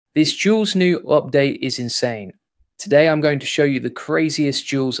This Jules new update is insane. Today I'm going to show you the craziest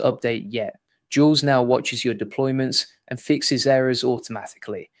Jules update yet. Jules now watches your deployments and fixes errors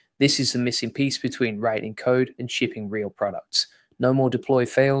automatically. This is the missing piece between writing code and shipping real products. No more deploy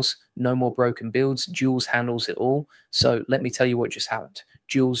fails, no more broken builds. Jules handles it all. So let me tell you what just happened.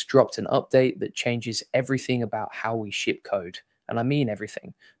 Jules dropped an update that changes everything about how we ship code. And I mean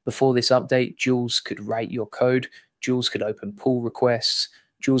everything. Before this update, Jules could write your code. Jules could open pull requests.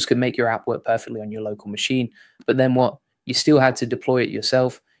 Jules could make your app work perfectly on your local machine. But then what? You still had to deploy it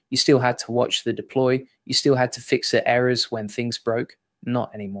yourself. You still had to watch the deploy. You still had to fix the errors when things broke.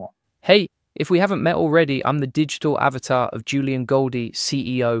 Not anymore. Hey, if we haven't met already, I'm the digital avatar of Julian Goldie,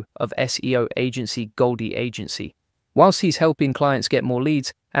 CEO of SEO agency Goldie Agency. Whilst he's helping clients get more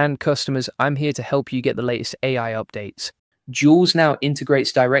leads and customers, I'm here to help you get the latest AI updates. Jules now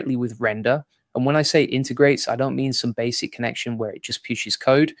integrates directly with Render. And when I say integrates, I don't mean some basic connection where it just pushes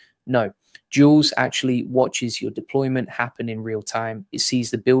code. No, Jules actually watches your deployment happen in real time. It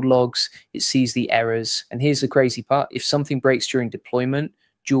sees the build logs, it sees the errors. And here's the crazy part. If something breaks during deployment,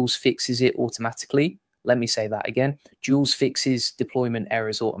 Jules fixes it automatically. Let me say that again. Jules fixes deployment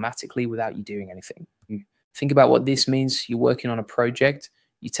errors automatically without you doing anything. You think about what this means. You're working on a project.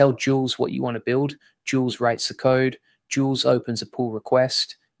 You tell Jules what you want to build. Jules writes the code. Jules opens a pull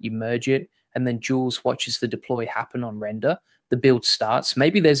request. You merge it. And then Jules watches the deploy happen on Render. The build starts.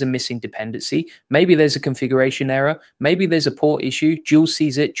 Maybe there's a missing dependency. Maybe there's a configuration error. Maybe there's a port issue. Jules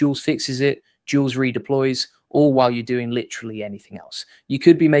sees it. Jules fixes it. Jules redeploys, all while you're doing literally anything else. You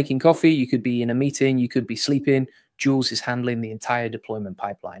could be making coffee. You could be in a meeting. You could be sleeping. Jules is handling the entire deployment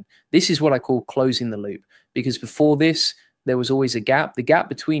pipeline. This is what I call closing the loop, because before this, there was always a gap. The gap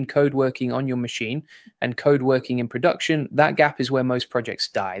between code working on your machine and code working in production, that gap is where most projects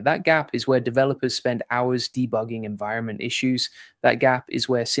die. That gap is where developers spend hours debugging environment issues. That gap is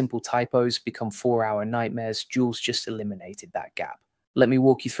where simple typos become 4-hour nightmares. Jules just eliminated that gap. Let me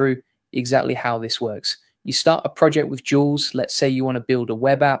walk you through exactly how this works. You start a project with Jules. Let's say you want to build a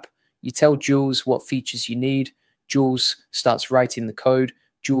web app. You tell Jules what features you need. Jules starts writing the code.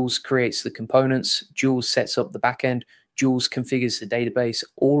 Jules creates the components. Jules sets up the backend. Jules configures the database.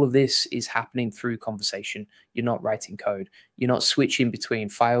 All of this is happening through conversation. You're not writing code. You're not switching between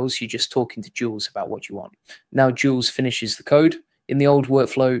files. You're just talking to Jules about what you want. Now Jules finishes the code. In the old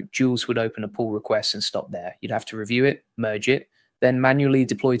workflow, Jules would open a pull request and stop there. You'd have to review it, merge it, then manually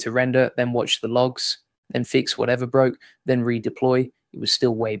deploy to Render, then watch the logs, then fix whatever broke, then redeploy. It was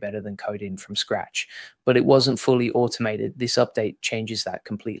still way better than coding from scratch, but it wasn't fully automated. This update changes that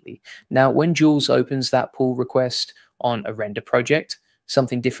completely. Now, when Jules opens that pull request on a Render project,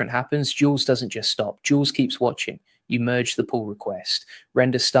 something different happens. Jules doesn't just stop. Jules keeps watching. You merge the pull request.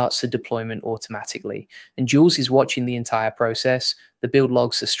 Render starts the deployment automatically. And Jules is watching the entire process. The build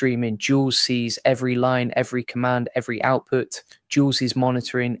logs are streaming. Jules sees every line, every command, every output. Jules is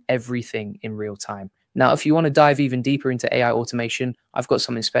monitoring everything in real time. Now, if you want to dive even deeper into AI automation, I've got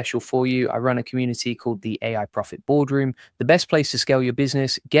something special for you. I run a community called the AI Profit Boardroom, the best place to scale your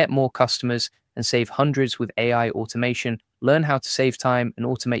business, get more customers, and save hundreds with AI automation. Learn how to save time and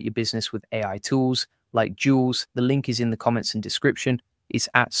automate your business with AI tools like Jules. The link is in the comments and description. It's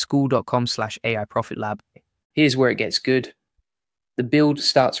at school.com/AI Profit Lab. Here's where it gets good. The build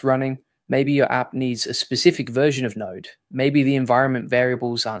starts running. Maybe your app needs a specific version of Node. Maybe the environment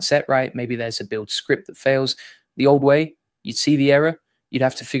variables aren't set right. Maybe there's a build script that fails. The old way, you'd see the error. You'd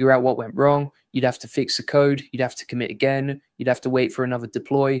have to figure out what went wrong. You'd have to fix the code. You'd have to commit again. You'd have to wait for another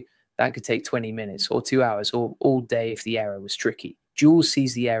deploy. That could take 20 minutes or 2 hours or all day if the error was tricky. Jules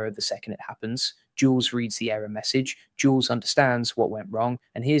sees the error the second it happens. Jules reads the error message. Jules understands what went wrong.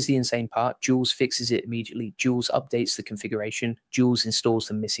 And here's the insane part. Jules fixes it immediately. Jules updates the configuration. Jules installs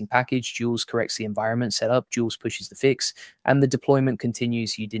the missing package. Jules corrects the environment setup. Jules pushes the fix. And the deployment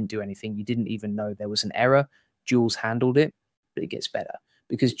continues. You didn't do anything. You didn't even know there was an error. Jules handled it, but it gets better.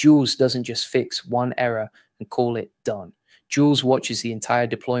 Because Jules doesn't just fix one error and call it done. Jules watches the entire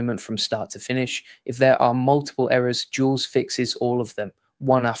deployment from start to finish. If there are multiple errors, Jules fixes all of them,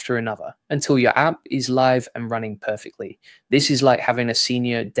 one after another, until your app is live and running perfectly. This is like having a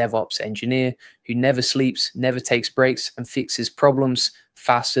senior DevOps engineer who never sleeps, never takes breaks, and fixes problems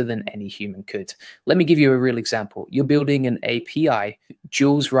faster than any human could. Let me give you a real example. You're building an API.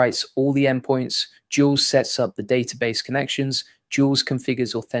 Jules writes all the endpoints. Jules sets up the database connections. Jules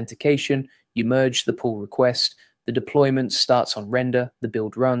configures authentication. You merge the pull request. The deployment starts on Render. The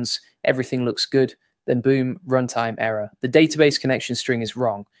build runs. Everything looks good. Then boom, runtime error. The database connection string is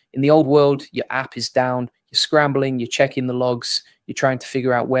wrong. In the old world, your app is down. You're scrambling. You're checking the logs. You're trying to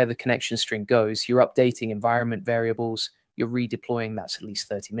figure out where the connection string goes. You're updating environment variables. you're redeploying, that's at least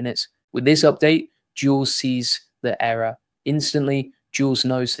 30 minutes. With this update, Jules sees the error instantly. Jules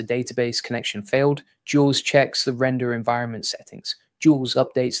knows the database connection failed. Jules checks the render environment settings. Jules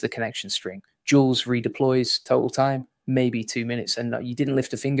updates the connection string. Jules redeploys. Total time, maybe 2 minutes. And you didn't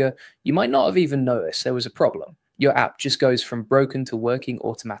lift a finger. You might not have even noticed there was a problem. Your app just goes from broken to working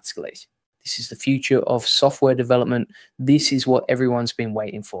automatically. This is the future of software development. This is what everyone's been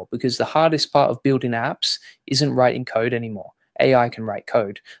waiting for, because the hardest part of building apps isn't writing code anymore. AI can write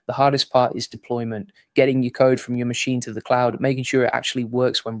code. The hardest part is deployment, getting your code from your machine to the cloud, making sure it actually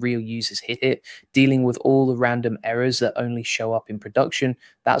works when real users hit it, dealing with all the random errors that only show up in production.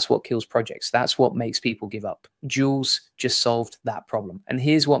 That's what kills projects. That's what makes people give up. Jules just solved that problem. And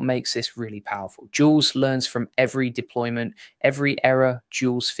here's what makes this really powerful. Jules learns from every deployment, every error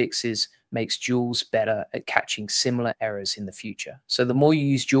Jules fixes makes Jules better at catching similar errors in the future. So the more you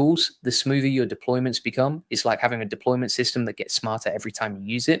use Jules, the smoother your deployments become. It's like having a deployment system that gets smarter every time you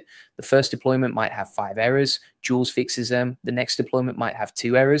use it. The first deployment might have 5 errors. Jules fixes them. The next deployment might have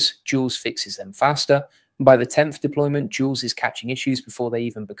 2 errors. Jules fixes them faster. By the 10th deployment, Jules is catching issues before they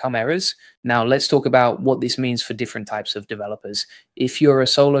even become errors. Now, let's talk about what this means for different types of developers. If you're a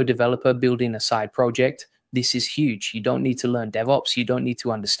solo developer building a side project, this is huge. You don't need to learn DevOps. You don't need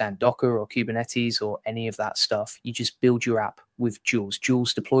to understand Docker or Kubernetes or any of that stuff. You just build your app with Jules.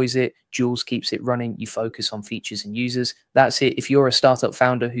 Jules deploys it. Jules keeps it running. You focus on features and users. That's it. If you're a startup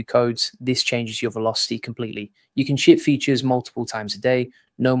founder who codes, this changes your velocity completely. You can ship features multiple times a day.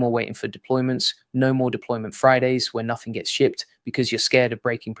 No more waiting for deployments. No more deployment Fridays where nothing gets shipped because you're scared of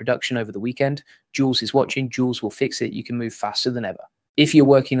breaking production over the weekend. Jules is watching. Jules will fix it. You can move faster than ever. If you're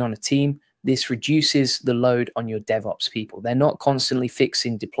working on a team, this reduces the load on your DevOps people. They're not constantly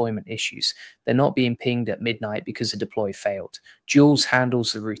fixing deployment issues. They're not being pinged at midnight because a deploy failed. Jules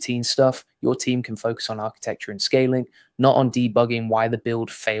handles the routine stuff. Your team can focus on architecture and scaling, not on debugging why the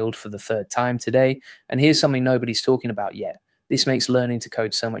build failed for the 3rd time today. And here's something nobody's talking about yet. This makes learning to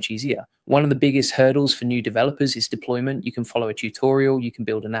code so much easier. One of the biggest hurdles for new developers is deployment. You can follow a tutorial, you can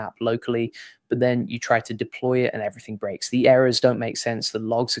build an app locally, but then you try to deploy it and everything breaks. The errors don't make sense. The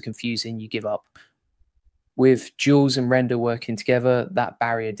logs are confusing. You give up. With Jules and Render working together, that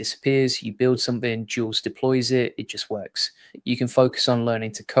barrier disappears. You build something, Jules deploys it, it just works. You can focus on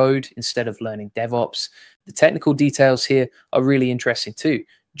learning to code instead of learning DevOps. The technical details here are really interesting too.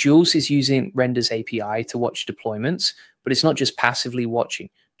 Jules is using Render's API to watch deployments, but it's not just passively watching.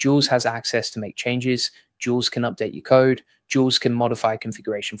 Jules has access to make changes. Jules can update your code. Jules can modify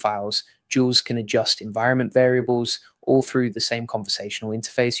configuration files. Jules can adjust environment variables, all through the same conversational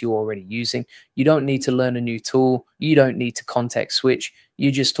interface you're already using. You don't need to learn a new tool. You don't need to context switch.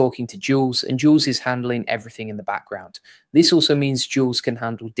 You're just talking to Jules, and Jules is handling everything in the background. This also means Jules can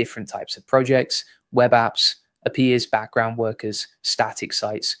handle different types of projects, web apps, appears, background workers, static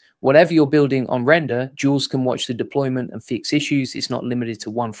sites. Whatever you're building on Render, Jules can watch the deployment and fix issues. It's not limited to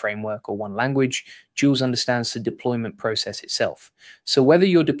one framework or one language. Jules understands the deployment process itself. So whether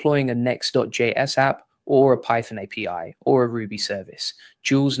you're deploying a Next.js app or a Python API or a Ruby service,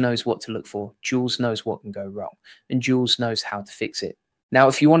 Jules knows what to look for. Jules knows what can go wrong, and Jules knows how to fix it. Now,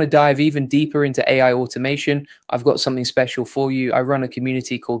 if you want to dive even deeper into AI automation, I've got something special for you. I run a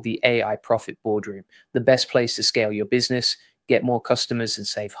community called the AI Profit Boardroom, the best place to scale your business, get more customers, and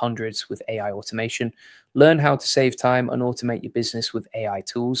save hundreds with AI automation. Learn how to save time and automate your business with AI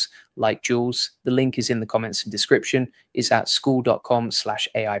tools like Jules. The link is in the comments and description. It's at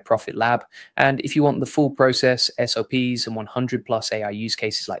school.com/AI Profit Lab. And if you want the full process, SOPs, and 100+ AI use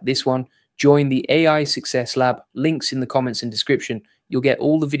cases like this one, join the AI Success Lab. Links in the comments and description. You'll get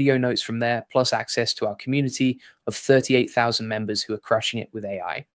all the video notes from there, plus access to our community of 38,000 members who are crushing it with AI.